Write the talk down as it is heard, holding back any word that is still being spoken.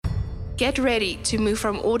Get ready to move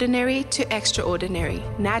from ordinary to extraordinary,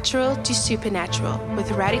 natural to supernatural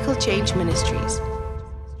with Radical Change Ministries.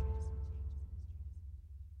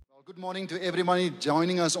 Well, good morning to everybody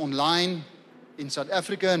joining us online in South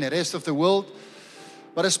Africa and the rest of the world.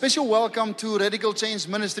 But a special welcome to Radical Change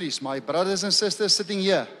Ministries, my brothers and sisters sitting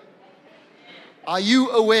here. Are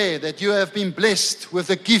you aware that you have been blessed with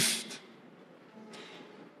the gift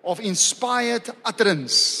of inspired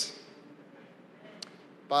utterance?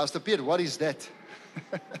 Pastor Pierre, what is that?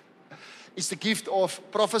 It's the gift of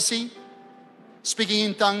prophecy, speaking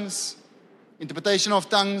in tongues, interpretation of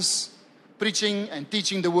tongues, preaching and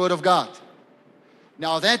teaching the Word of God.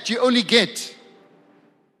 Now that you only get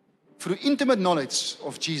through intimate knowledge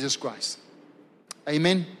of Jesus Christ.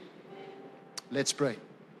 Amen. Let's pray.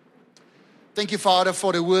 Thank you, Father,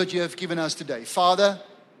 for the word you have given us today. Father,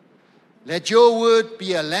 let your word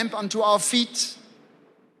be a lamp unto our feet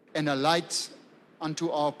and a light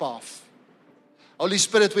unto our path. Holy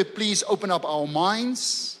Spirit, we please open up our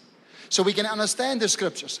minds so we can understand the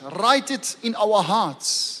scriptures. Write it in our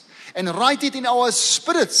hearts and write it in our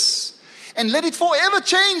spirits and let it forever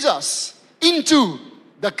change us into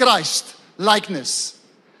the Christ likeness.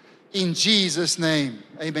 In Jesus' name,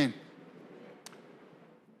 amen.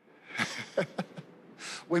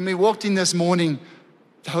 When we walked in this morning,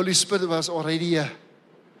 the Holy Spirit was already here.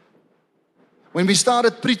 When we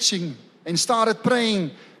started preaching and started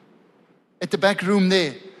praying at the back room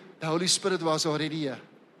there, the Holy Spirit was already here.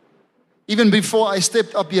 Even before I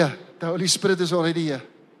stepped up here, the Holy Spirit is already here.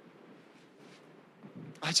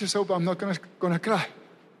 I just hope I'm not gonna cry.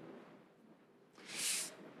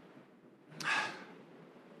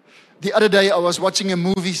 The other day I was watching a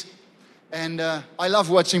movie, and I love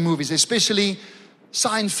watching movies, especially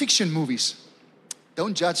science fiction movies.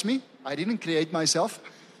 Don't judge me, I didn't create myself.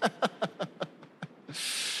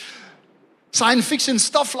 Science fiction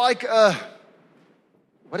stuff like,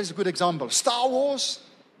 what is a good example? Star Wars,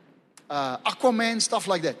 Aquaman, stuff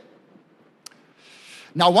like that.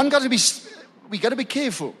 Now, we got to be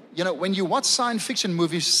careful. You know, when you watch science fiction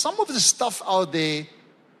movies, some of the stuff out there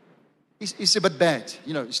is a bit bad.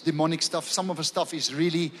 You know, it's demonic stuff. Some of the stuff is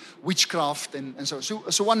really witchcraft, and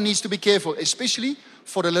so one needs to be careful, especially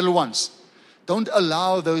for the little ones. Don't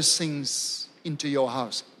allow those things into your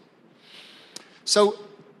house.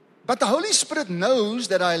 But the Holy Spirit knows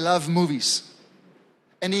that I love movies.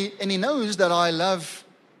 And he knows that I love,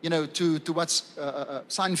 to watch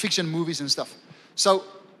science fiction movies and stuff. So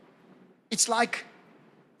it's like,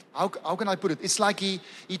 how can I put it? It's like he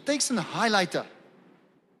takes a highlighter.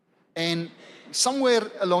 And somewhere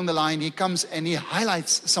along the line, he comes and he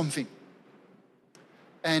highlights something.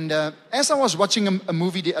 And as I was watching a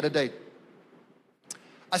movie the other day,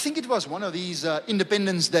 I think it was one of these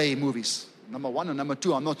Independence Day movies. Number 1 or number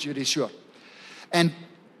 2, I'm not really sure. And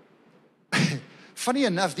funny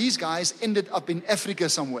enough, these guys ended up in Africa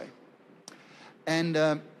somewhere. And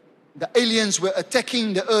the aliens were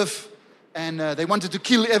attacking the earth, and they wanted to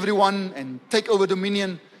kill everyone and take over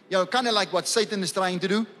dominion. Kind of like what Satan is trying to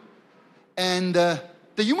do. And the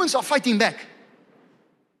humans are fighting back.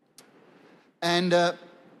 And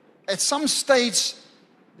at some stage,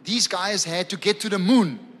 these guys had to get to the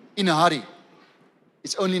moon in a hurry.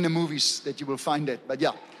 It's only in the movies that you will find that, but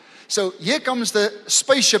yeah. So here comes the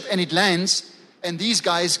spaceship and it lands, and these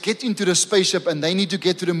guys get into the spaceship and they need to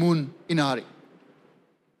get to the moon in a hurry.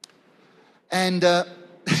 And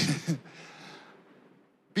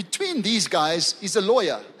between these guys is a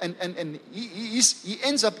lawyer, and he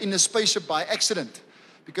ends up in the spaceship by accident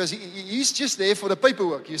because he's just there for the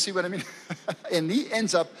paperwork, you see what I mean? And he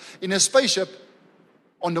ends up in a spaceship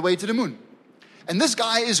on the way to the moon. And this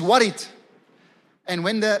guy is worried. And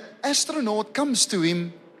when the astronaut comes to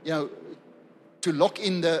him, to lock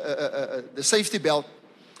in the safety belt,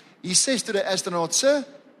 he says to the astronaut, "Sir,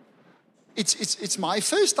 it's my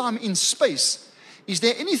first time in space. Is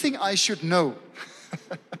there anything I should know?"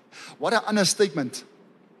 What an understatement.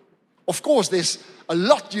 Of course, there's a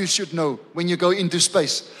lot you should know when you go into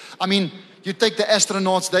space. I mean, you take the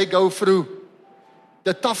astronauts, they go through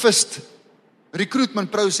the toughest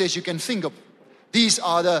recruitment process you can think of. These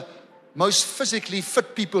are the most physically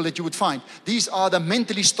fit people that you would find. These are the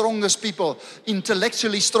mentally strongest people,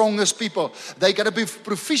 intellectually strongest people. They got to be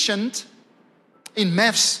proficient in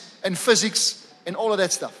maths and physics and all of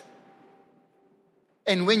that stuff.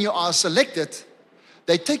 And when you are selected,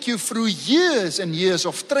 they take you through years and years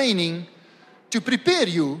of training to prepare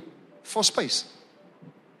you for space.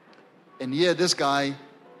 And here this guy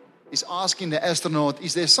is asking the astronaut,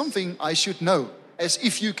 "Is there something I should know?" As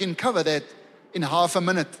if you can cover that in half a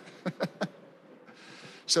minute.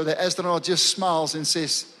 So the astronaut just smiles and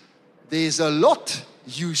says, "There's a lot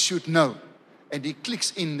you should know. And he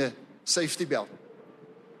clicks in the safety belt.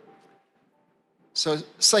 So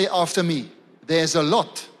say after me, there's a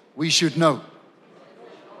lot we should know.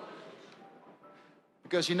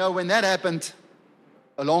 Because when that happened,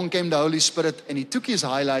 along came the Holy Spirit and he took his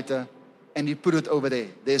highlighter and he put it over there.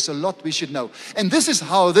 There's a lot we should know. And this is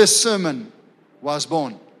how this sermon was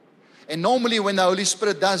born. And normally when the Holy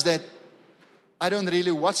Spirit does that, I don't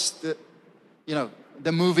really watch the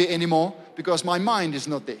movie anymore because my mind is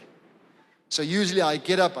not there. So usually I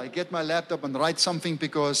get up, I get my laptop and write something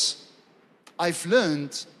because I've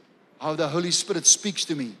learned how the Holy Spirit speaks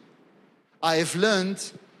to me. I have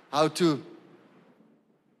learned how to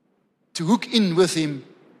hook in with Him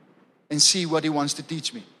and see what He wants to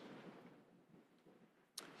teach me.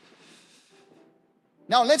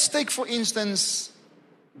 Now let's take, for instance,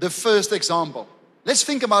 the first example. Let's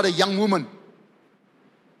think about a young woman.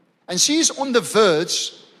 And she's on the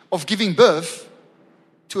verge of giving birth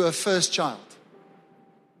to her first child.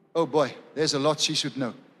 Oh boy, there's a lot she should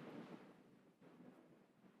know.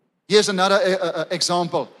 Here's another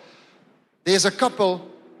example. There's a couple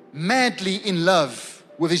madly in love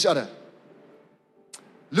with each other,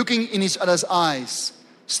 looking in each other's eyes,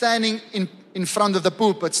 standing in front of the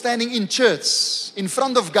pulpit, standing in church, in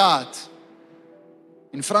front of God,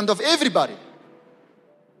 in front of everybody,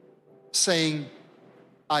 saying,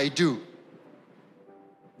 I do.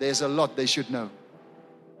 There's a lot they should know.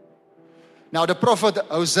 Now the prophet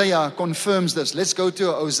Hosea confirms this. Let's go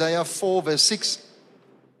to Hosea 4 verse 6.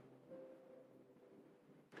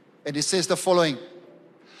 And it says the following: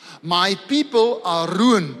 my people are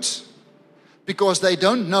ruined because they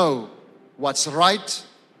don't know what's right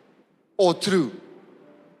or true.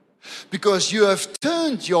 Because you have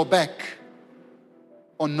turned your back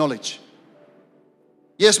on knowledge.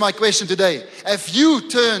 Here's my question today. Have you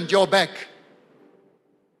turned your back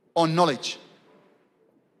on knowledge?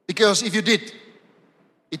 Because if you did,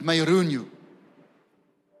 it may ruin you.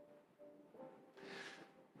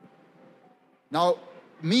 Now,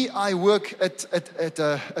 I work at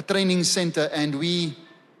a training center, and we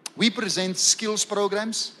present skills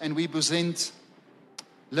programs and we present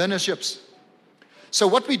learnerships. So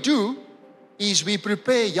what we do is we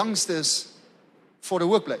prepare youngsters for the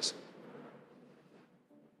workplace.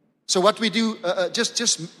 So what we do,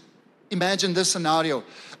 just imagine this scenario.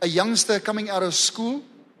 A youngster coming out of school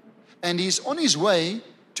and he's on his way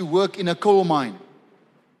to work in a coal mine.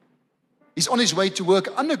 He's on his way to work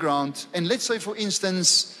underground, and let's say, for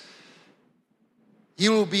instance, he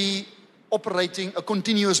will be operating a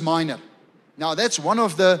continuous miner. Now, that's one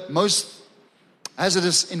of the most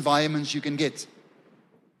hazardous environments you can get.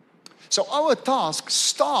 So our task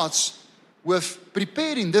starts with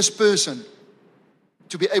preparing this person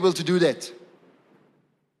to be able to do that,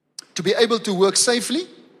 to be able to work safely,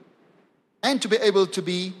 and to be able to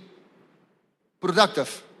be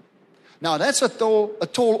productive. Now, that's a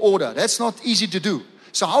tall order. That's not easy to do.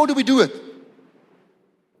 So how do we do it?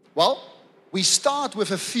 Well, we start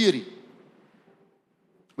with a theory.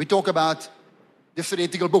 We talk about the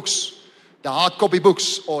theoretical books, the hard copy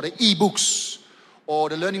books, or the e-books, or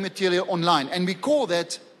the learning material online. And we call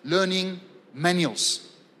that learning manuals.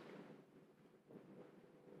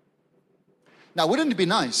 Now, wouldn't it be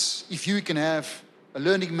nice if you can have a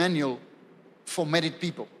learning manual for married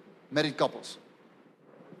people, married couples?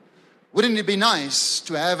 Wouldn't it be nice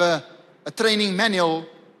to have a training manual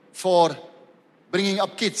for bringing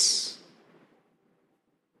up kids?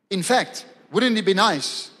 In fact, wouldn't it be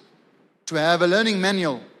nice to have a learning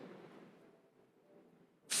manual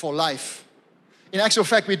for life? In actual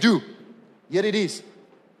fact, we do. Here it is.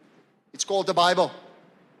 It's called the Bible.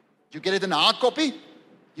 You get it in a hard copy.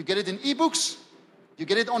 You get it in e-books. You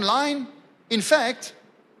get it online. In fact,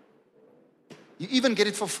 you even get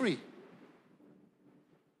it for free.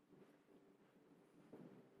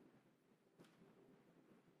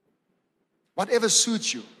 Whatever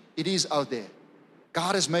suits you, it is out there.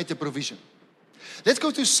 God has made the provision. Let's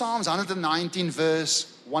go to Psalms 119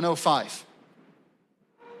 verse 105.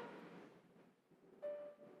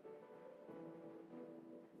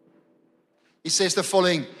 It says the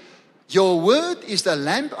following: your word is the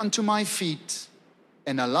lamp unto my feet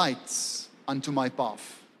and a light unto my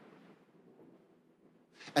path.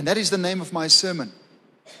 And that is the name of my sermon.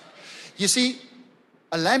 You see,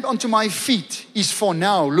 a lamp unto my feet is for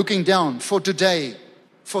now, looking down, for today,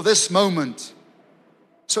 for this moment.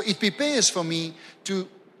 So it prepares for me to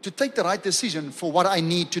take the right decision for what I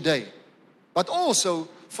need today, but also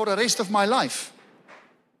for the rest of my life.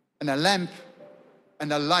 And a lamp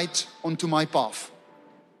and a light onto my path.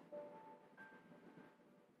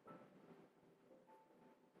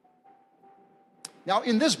 Now,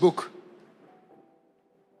 in this book,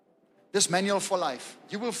 this manual for life,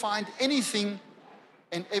 you will find anything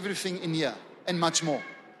and everything in here and much more.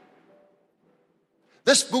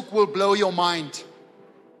 This book will blow your mind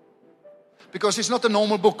because it's not a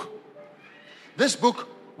normal book. This book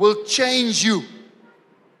will change you.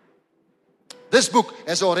 This book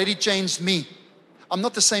has already changed me. I'm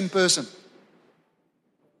not the same person.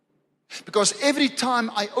 Because every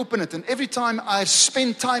time I open it and every time I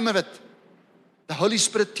spend time with it, the Holy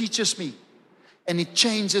Spirit teaches me and it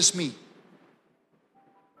changes me.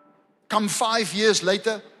 Come 5 years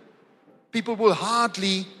later, people will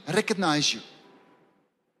hardly recognize you.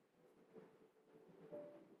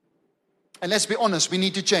 And let's be honest, we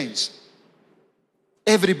need to change.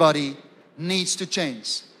 Everybody needs to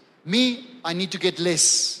change. Me, I need to get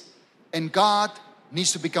less. And God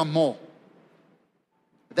needs to become more.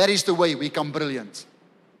 That is the way we become brilliant.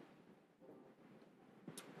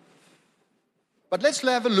 But let's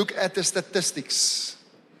have a look at the statistics.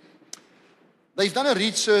 They've done a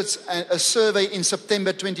research, a survey in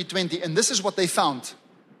September 2020, and this is what they found.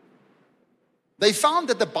 They found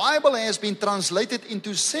that the Bible has been translated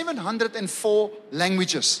into 704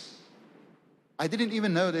 languages. I didn't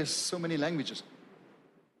even know there's so many languages.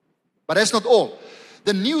 But that's not all.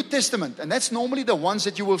 The New Testament, and that's normally the ones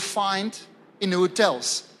that you will find in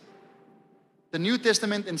hotels. The New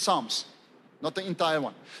Testament and Psalms, not the entire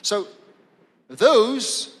one. So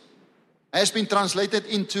those has been translated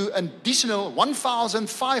into an additional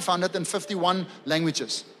 1,551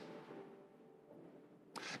 languages.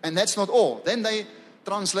 And that's not all. Then they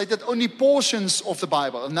translated only portions of the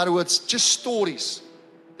Bible. In other words, just stories.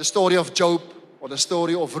 The story of Job, or the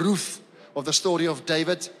story of Ruth, or the story of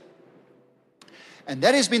David. And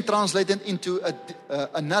that has been translated into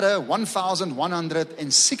another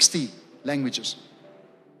 1,160 languages.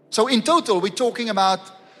 So in total, we're talking about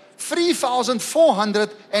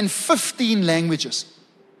 3,415 languages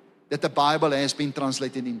that the Bible has been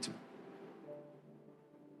translated into.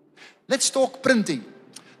 Let's talk printing.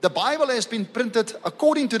 The Bible has been printed,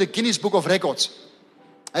 according to the Guinness Book of Records,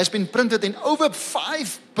 has been printed in over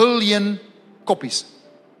 5 billion copies.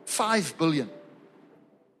 5 billion.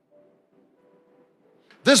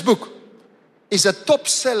 This book is a top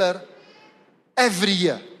seller every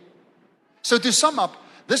year. So to sum up,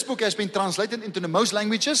 this book has been translated into the most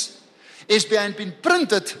languages, it's been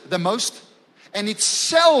printed the most, and it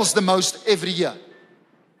sells the most every year.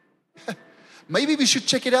 Maybe we should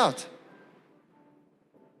check it out.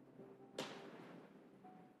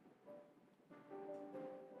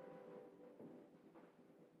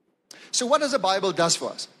 So what does the Bible do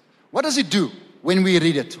for us? What does it do when we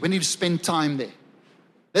read it, when we spend time there?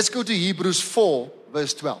 Let's go to Hebrews 4,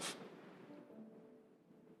 verse 12.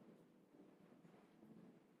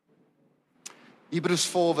 Hebrews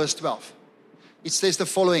 4, verse 12. It says the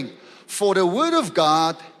following: For the word of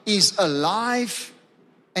God is alive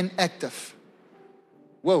and active.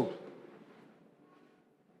 Whoa.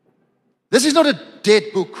 This is not a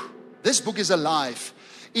dead book. This book is alive.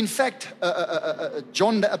 In fact,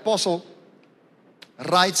 John the Apostle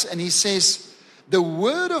writes and he says, the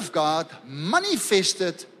word of God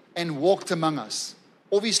manifested and walked among us.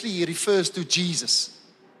 Obviously, he refers to Jesus.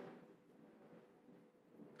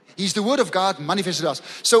 He's the word of God manifested to us.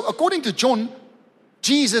 So according to John,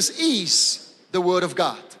 Jesus is the word of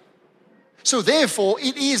God. So therefore,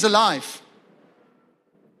 it is alive.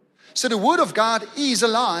 So the word of God is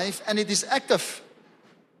alive and it is active.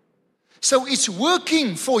 So it's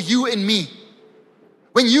working for you and me.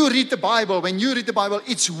 When you read the Bible,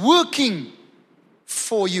 it's working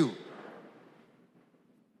for you.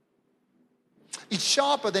 It's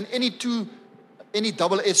sharper than any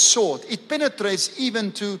double-edged sword. It penetrates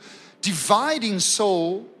even to dividing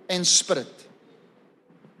soul and spirit,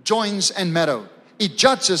 joints and marrow. It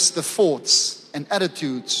judges the thoughts and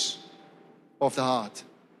attitudes of the heart.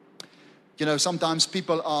 You know, sometimes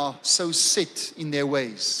people are so set in their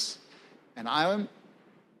ways. And I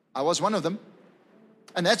was one of them.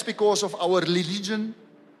 And that's because of our religion,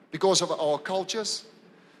 because of our cultures,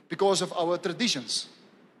 because of our traditions.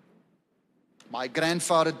 My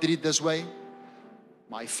grandfather did it this way.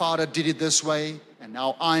 My father did it this way. And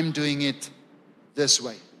now I'm doing it this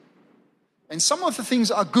way. And some of the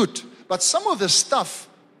things are good. But some of the stuff,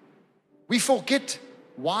 we forget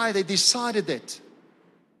why they decided that.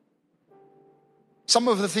 Some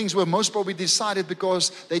of the things were most probably decided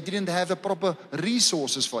because they didn't have the proper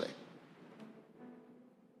resources for it.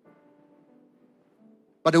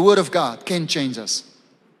 But the word of God can change us.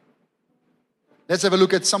 Let's have a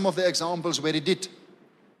look at some of the examples where it did.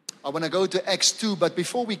 I want to go to Acts 2, but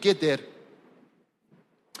before we get there,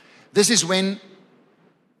 this is when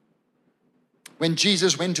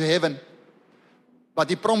Jesus went to heaven. But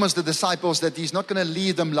he promised the disciples that he's not going to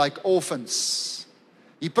leave them like orphans.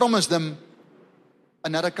 He promised them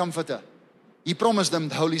another comforter. He promised them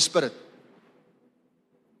the Holy Spirit.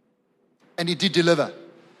 And he did deliver.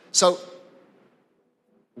 So,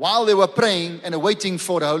 while they were praying and waiting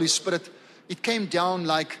for the Holy Spirit, it came down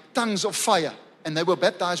like tongues of fire. And they were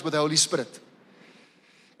baptized with the Holy Spirit.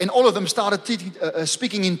 And all of them started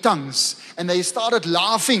speaking in tongues. And they started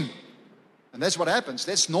laughing. And that's what happens.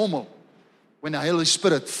 That's normal when the Holy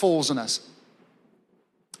Spirit falls on us.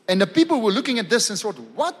 And the people were looking at this and thought,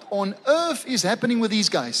 what on earth is happening with these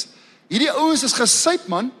guys? Hierdie ouens is gesuip,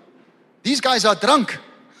 man. These guys are drunk.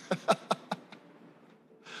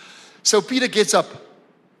 So Peter gets up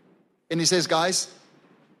and he says, guys,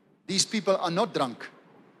 these people are not drunk.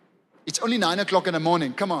 It's only 9 o'clock in the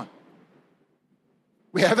morning. Come on.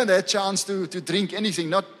 We haven't had a chance to drink anything.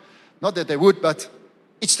 Not that they would, but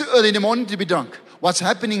it's too early in the morning to be drunk. What's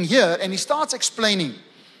happening here? And he starts explaining.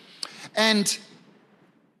 And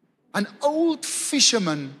an old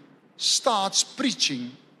fisherman starts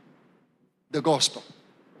preaching the gospel.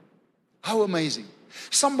 How amazing.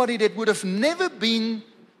 Somebody that would have never been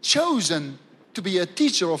chosen to be a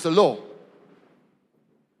teacher of the law.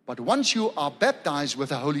 But once you are baptized with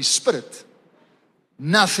the Holy Spirit,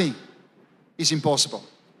 nothing is impossible.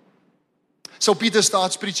 So Peter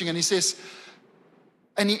starts preaching and he says,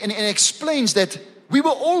 and he explains that we were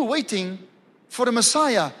all waiting for the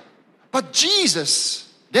Messiah. But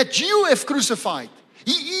Jesus, that you have crucified,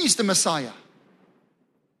 he is the Messiah.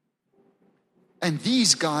 And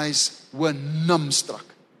these guys were numbstruck.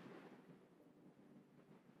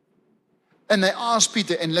 And they asked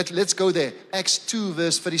Peter, and let's go there. Acts 2,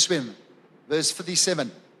 verse 37. Verse 37.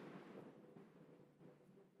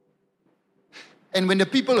 And when the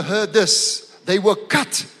people heard this, they were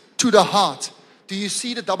cut to the heart. Do you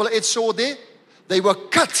see the double-edged sword there? They were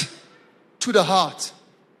cut to the heart.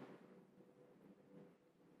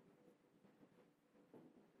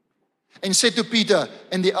 And said to Peter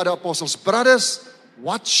and the other apostles, brothers,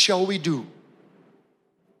 what shall we do?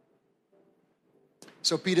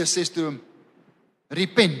 So Peter says to him,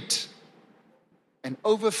 repent. And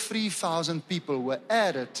over 3,000 people were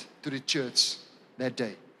added to the church that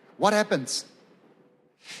day. What happens?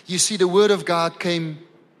 You see, the word of God came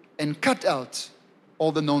and cut out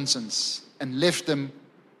all the nonsense and left them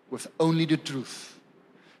with only the truth.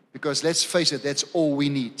 Because let's face it, that's all we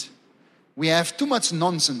need. We have too much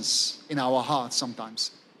nonsense in our hearts sometimes.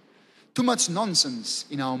 Too much nonsense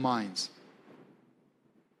in our minds.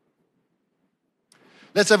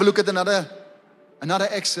 Let's have a look at another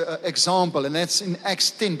example, and that's in Acts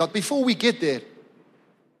 10. But before we get there,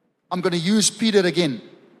 I'm going to use Peter again.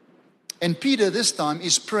 And Peter this time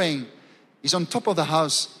is praying. He's on top of the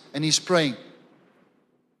house and he's praying.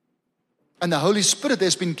 And the Holy Spirit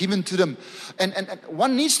has been given to them. And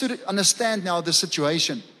one needs to understand now the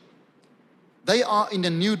situation. They are in the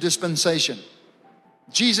new dispensation.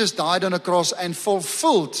 Jesus died on the cross and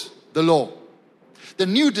fulfilled the law. The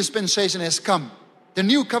new dispensation has come. The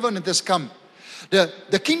new covenant has come.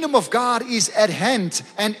 The kingdom of God is at hand,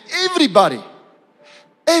 and everybody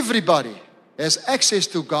has access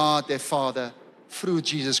to God, their Father, through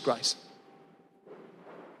Jesus Christ.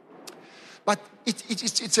 But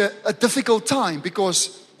it's a difficult time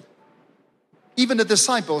because even the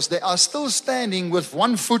disciples, they are still standing with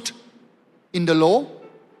one foot in the law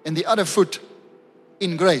and the other foot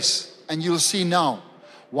in grace. And you'll see now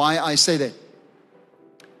why I say that.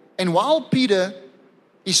 And while Peter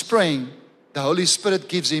is praying, the Holy Spirit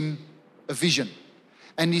gives him a vision.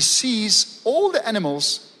 And he sees all the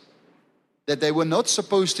animals that they were not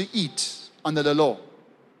supposed to eat under the law.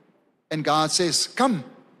 And God says, come,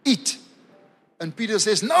 eat. And Peter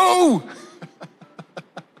says, no!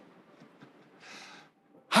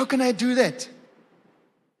 How can I do that?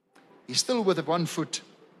 He's still with one foot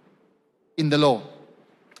in the law.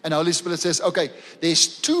 And the Holy Spirit says, okay,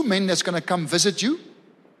 there's 2 men that's going to come visit you.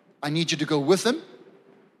 I need you to go with them.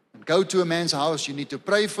 And go to a man's house. You need to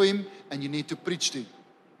pray for him and you need to preach to him.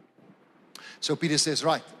 So Peter says,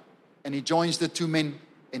 right. And he joins the 2 men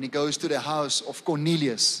and he goes to the house of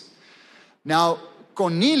Cornelius. Now,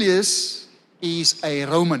 Cornelius is a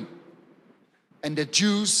Roman. And the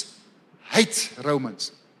Jews hate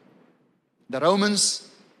Romans. The Romans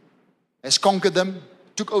has conquered them,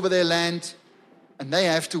 took over their land, and they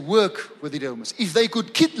have to work with the Romans. If they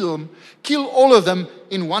could kill all of them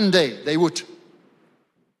in one day, they would.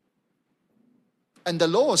 And the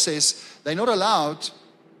law says they're not allowed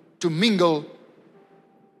to mingle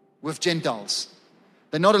with Gentiles.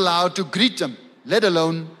 They're not allowed to greet them, let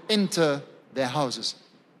alone enter their houses.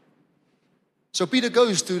 So Peter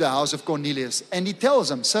goes to the house of Cornelius and he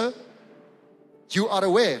tells him, sir, you are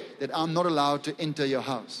aware that I'm not allowed to enter your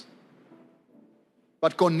house.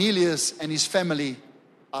 But Cornelius and his family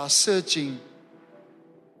are searching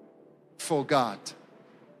for God.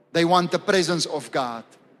 They want the presence of God.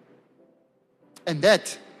 And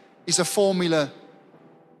that is a formula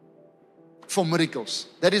for miracles.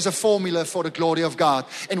 That is a formula for the glory of God.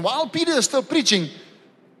 And while Peter is still preaching,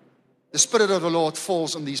 the Spirit of the Lord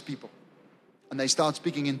falls on these people. And they start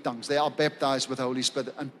speaking in tongues. They are baptized with the Holy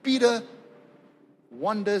Spirit. And Peter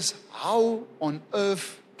wonders, how on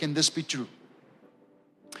earth can this be true?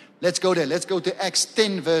 Let's go there. Let's go to Acts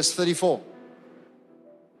 10 verse 34.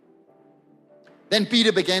 Then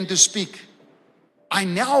Peter began to speak. I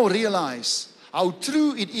now realize how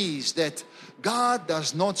true it is that God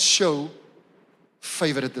does not show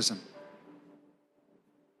favoritism.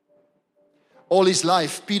 All his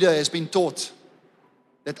life, Peter has been taught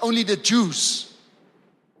that only the Jews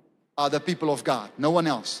are the people of God, no one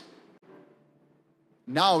else.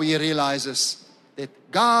 Now he realizes that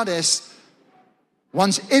God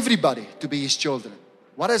wants everybody to be his children.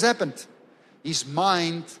 What has happened? His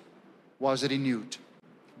mind was renewed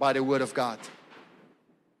by the word of God.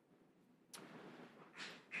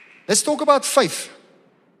 Let's talk about faith.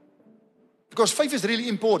 Because faith is really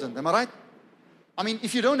important, am I right? I mean,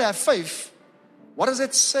 if you don't have faith, what does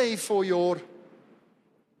it say for your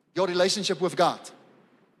relationship with God?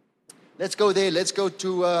 Let's go there. Let's go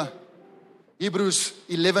to Hebrews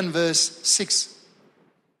 11 verse 6.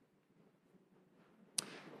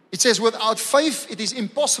 It says, without faith it is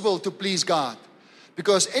impossible to please God,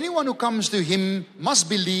 because anyone who comes to him must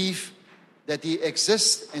believe that he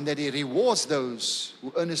exists and that he rewards those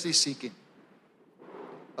who earnestly seek him.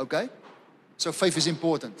 Okay? So faith is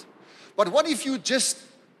important. But what if you just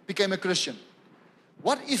became a Christian?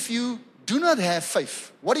 What if you do not have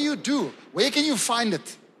faith? What do you do? Where can you find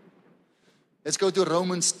it? Let's go to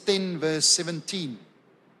Romans 10 verse 17.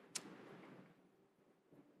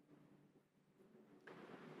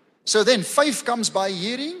 So then faith comes by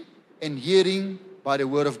hearing, and hearing by the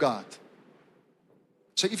word of God.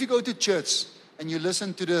 So if you go to church and you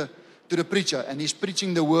listen to the preacher and he's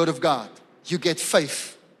preaching the word of God, you get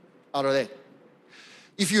faith out of that.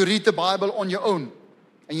 If you read the Bible on your own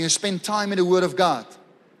and you spend time in the word of God,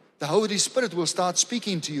 the Holy Spirit will start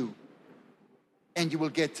speaking to you and you will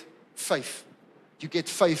get faith. You get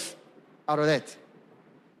faith out of that.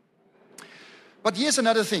 But here's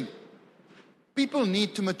another thing. People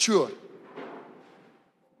need to mature.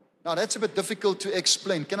 Now that's a bit difficult to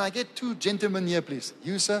explain. Can I get two gentlemen here, please?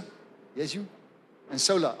 You, sir? Yes, you? And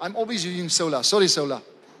Sola. I'm always using Sola. Sorry, Sola.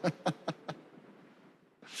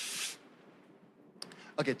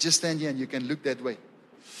 Okay, just stand here and you can look that way.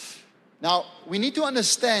 Now, we need to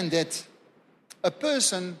understand that a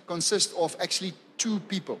person consists of actually two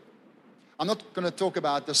people. I'm not going to talk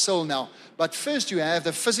about the soul now, but first you have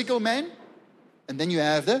the physical man, and then you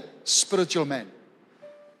have the spiritual man.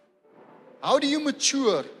 How do you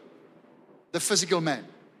mature the physical man?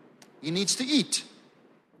 He needs to eat.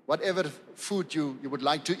 Whatever food you would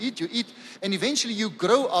like to eat, you eat. And eventually you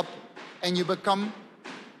grow up and you become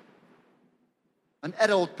an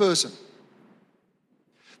adult person.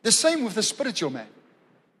 The same with the spiritual man.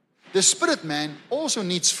 The spirit man also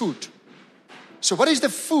needs food. So what is the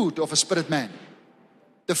food of a spirit man?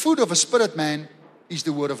 The food of a spirit man is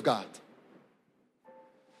the word of God.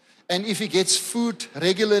 And if he gets food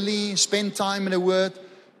regularly, spend time in the word,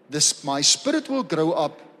 my spirit will grow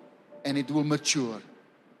up and it will mature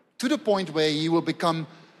to the point where he will become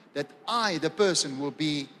that I, the person, will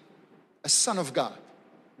be a son of God.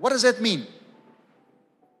 What does that mean?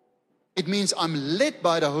 It means I'm led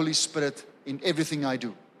by the Holy Spirit in everything I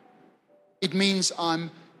do. It means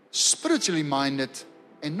I'm spiritually minded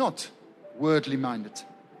and not worldly minded.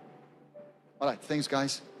 All right, thanks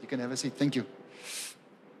guys. You can have a seat. Thank you.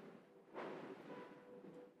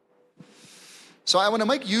 So I want to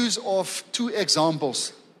make use of two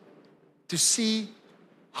examples to see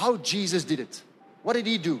how Jesus did it. What did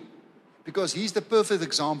he do? Because he's the perfect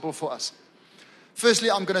example for us.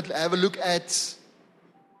 Firstly, I'm going to have a look at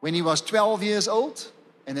when he was 12 years old,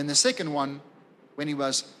 and then the second one when he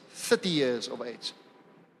was 30 years of age.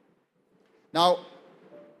 Now,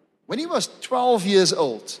 when he was 12 years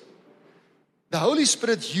old, the Holy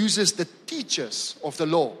Spirit uses the teachers of the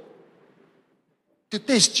law to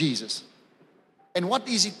test Jesus. And what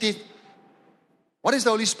is the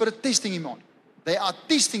Holy Spirit testing him on? They are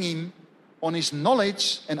testing him on his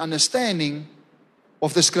knowledge and understanding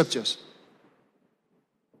of the scriptures.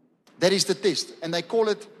 That is the test. And they call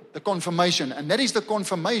it the confirmation. And that is the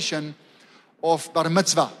confirmation of Bar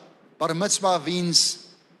Mitzvah. Bar Mitzvah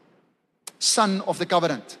means son of the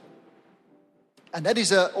covenant. And that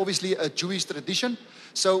is obviously a Jewish tradition.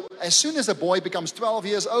 So as soon as a boy becomes 12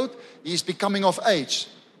 years old, he's becoming of age.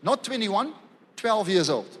 Not 21, 12 years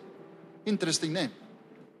old. Interesting name.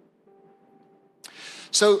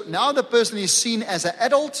 So now the person is seen as an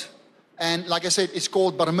adult. And like I said, it's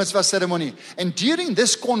called Bar Mitzvah ceremony. And during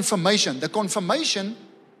this confirmation, the confirmation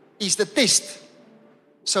is the test.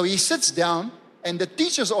 So he sits down and the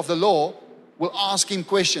teachers of the law will ask him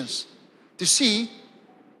questions to see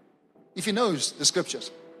if he knows the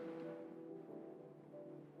scriptures.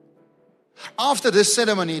 After this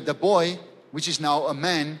ceremony, the boy, which is now a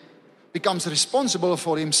man, becomes responsible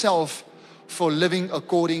for himself for living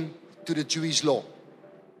according to the Jewish law.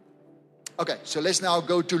 Okay, so let's now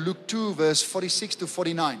go to Luke 2, verse 46 to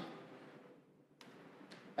 49.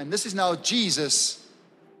 And this is now Jesus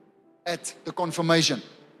at the confirmation.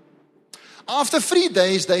 After 3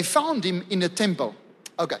 days, they found him in the temple.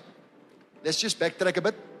 Okay, let's just backtrack a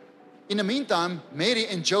bit. In the meantime, Mary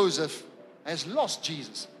and Joseph has lost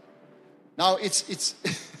Jesus. Now, it's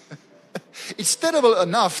it's terrible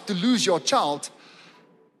enough to lose your child,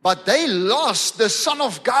 but they lost the Son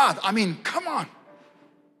of God. I mean, come on.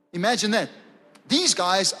 Imagine that. These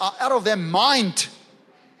guys are out of their mind.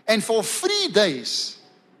 And for 3 days,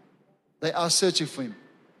 they are searching for him.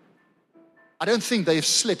 I don't think they've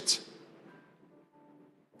slept.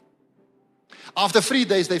 After 3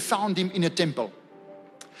 days, they found him in a temple,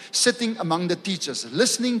 sitting among the teachers,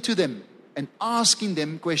 listening to them and asking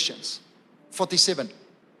them questions. 47.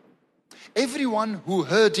 Everyone who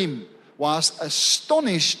heard him was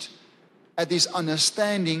astonished at his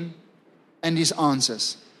understanding and his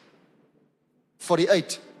answers.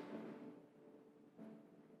 48.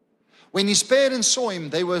 When his parents saw him,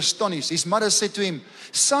 they were astonished. His mother said to him,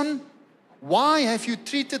 "Son, why have you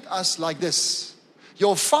treated us like this?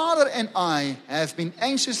 Your father and I have been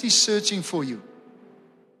anxiously searching for you."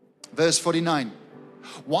 Verse 49.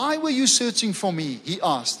 "Why were you searching for me?" he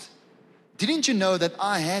asked. "Didn't you know that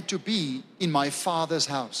I had to be in my father's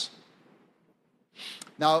house?"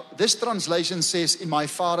 Now, this translation says in my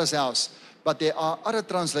father's house, but there are other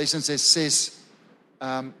translations that says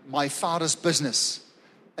my father's business.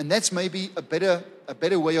 And that's maybe a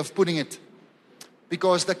better way of putting it.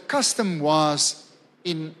 Because the custom was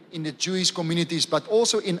in the Jewish communities, but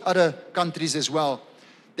also in other countries as well,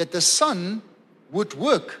 that the son would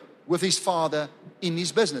work with his father in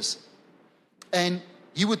his business. And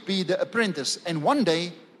he would be the apprentice. And one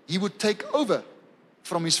day, he would take over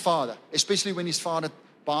from his father, especially when his father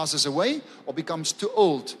passes away or becomes too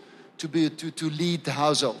old to lead the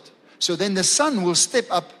household. So then the son will step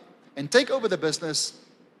up and take over the business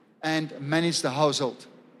and manage the household.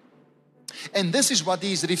 And this is what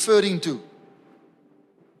he's referring to.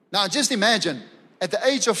 Now just imagine, at the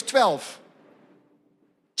age of 12,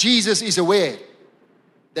 Jesus is aware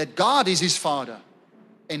that God is his father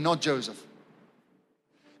and not Joseph.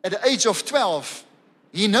 At the age of 12,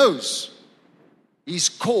 he knows he's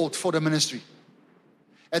called for the ministry.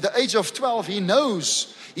 At the age of 12, he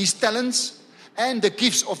knows his talents and the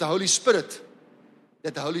gifts of the Holy Spirit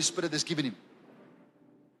that the Holy Spirit has given him.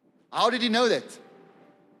 How did he know that?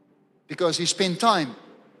 Because he spent time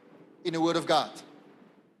in the Word of God.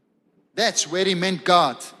 That's where he met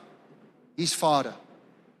God, his Father.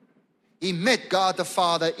 He met God the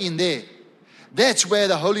Father in there. That's where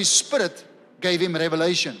the Holy Spirit gave him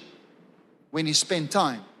revelation, when he spent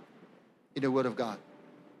time in the Word of God.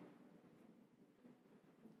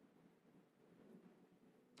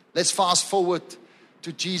 Let's fast forward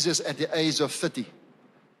to Jesus at the age of 30.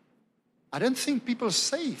 I don't think people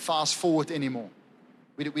say fast forward anymore.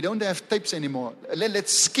 We don't have tapes anymore.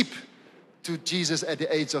 Let's skip to Jesus at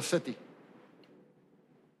the age of 30.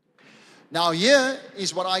 Now here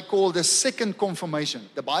is what I call the second confirmation.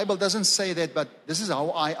 The Bible doesn't say that, but this is how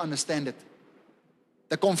I understand it.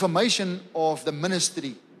 The confirmation of the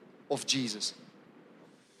ministry of Jesus.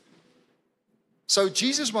 So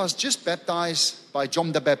Jesus was just baptized by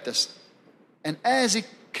John the Baptist. And as he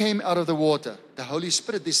came out of the water, the Holy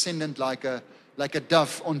Spirit descended like a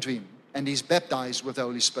dove onto him. And he's baptized with the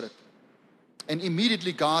Holy Spirit. And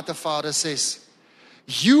immediately God the Father says,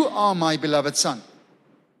 "You are my beloved Son.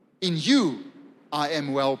 In you I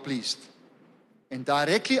am well pleased." And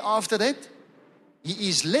directly after that, he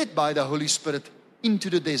is led by the Holy Spirit into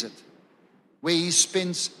the desert, where he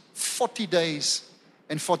spends 40 days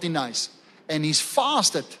and 40 nights. And he's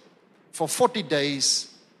fasted for 40 days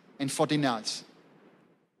and 40 nights.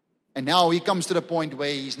 And now he comes to the point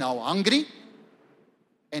where he's now hungry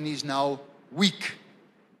and he's now weak.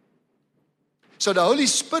 So the Holy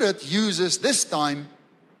Spirit uses this time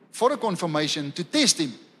for a confirmation to test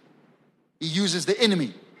him. He uses the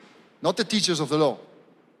enemy, not the teachers of the law.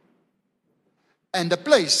 And the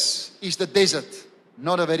place is the desert.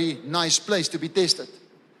 Not a very nice place to be tested.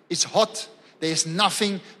 It's hot. There's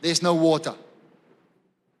nothing. There's no water.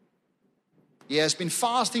 He has been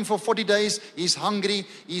fasting for 40 days. He's hungry.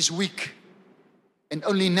 He's weak. And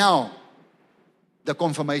only now the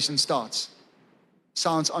confirmation starts.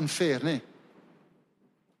 Sounds unfair, ne?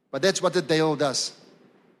 But that's what the devil does.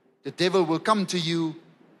 The devil will come to you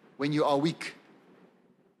when you are weak.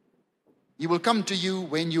 He will come to you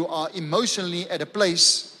when you are emotionally at a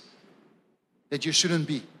place that you shouldn't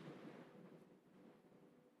be.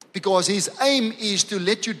 Because his aim is to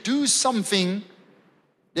let you do something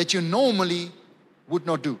that you normally would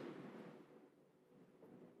not do.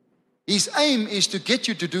 His aim is to get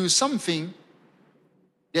you to do something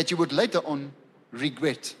that you would later on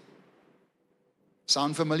regret.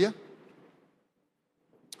 Sound familiar?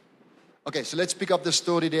 Okay, so let's pick up the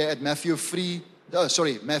story there at Matthew 4,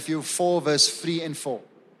 verse 3 and 4.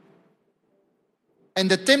 And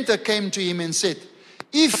the tempter came to him and said,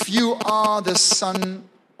 if you are the Son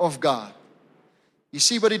of God. You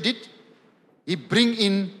see what he did? He bring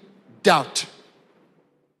in doubt.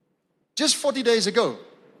 Just 40 days ago,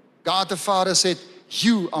 God the Father said,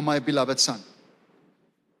 you are my beloved Son.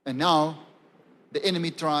 And now, the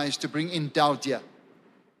enemy tries to bring in doubt here.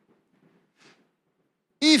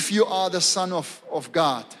 If you are the Son of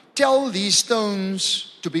God, tell these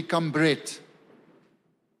stones to become bread.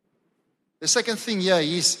 The second thing here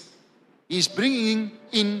is he's bringing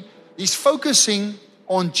in, he's focusing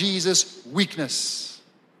on Jesus' weakness.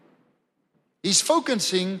 He's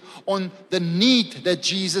focusing on the need that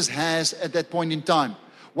Jesus has at that point in time.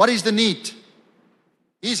 What is the need?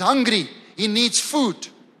 He's hungry. He needs food.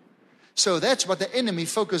 So that's what the enemy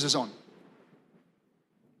focuses on.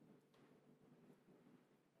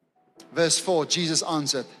 Verse 4, Jesus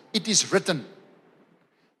answered, it is written,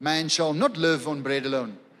 man shall not live on bread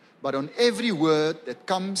alone, but on every word that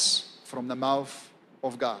comes from the mouth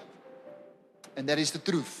of God. And that is the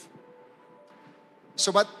truth.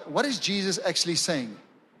 So, but what is Jesus actually saying?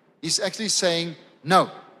 He's actually saying,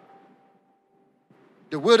 no.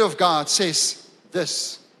 The word of God says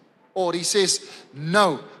this. Or he says,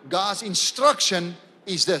 no. God's instruction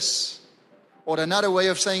is this. Or another way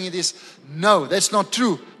of saying it is, no, that's not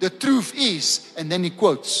true. The truth is, and then he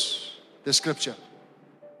quotes the scripture.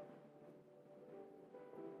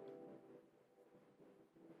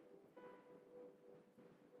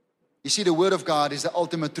 You see, the word of God is the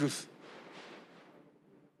ultimate truth.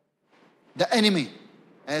 The enemy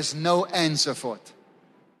has no answer for it.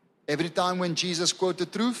 Every time when Jesus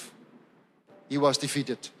quoted the truth, he was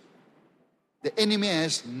defeated. The enemy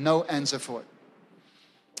has no answer for it.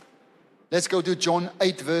 Let's go to John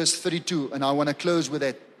 8, verse 32, and I want to close with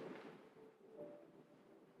that.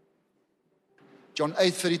 John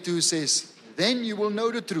 8:32 says, then you will know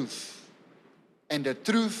the truth, and the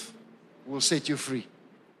truth will set you free.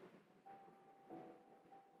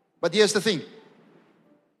 But here's the thing.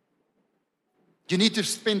 You need to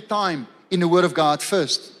spend time in the Word of God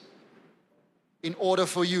first in order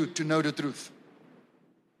for you to know the truth.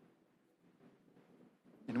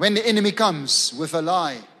 And when the enemy comes with a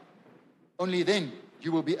lie, only then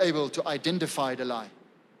you will be able to identify the lie.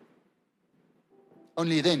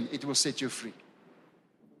 Only then it will set you free.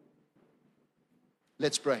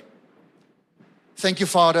 Let's pray. Thank you,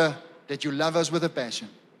 Father, that you love us with a passion.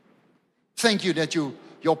 Thank you that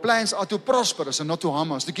your plans are to prosper us and not to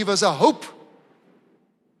harm us, to give us a hope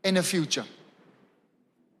and a future.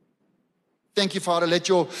 Thank you, Father. Let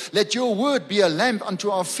your word be a lamp unto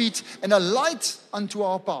our feet and a light unto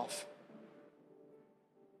our path.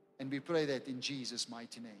 And we pray that in Jesus'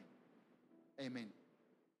 mighty name. Amen.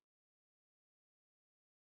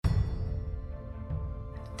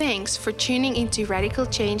 Thanks for tuning into Radical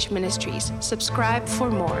Change Ministries. Subscribe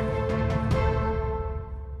for more.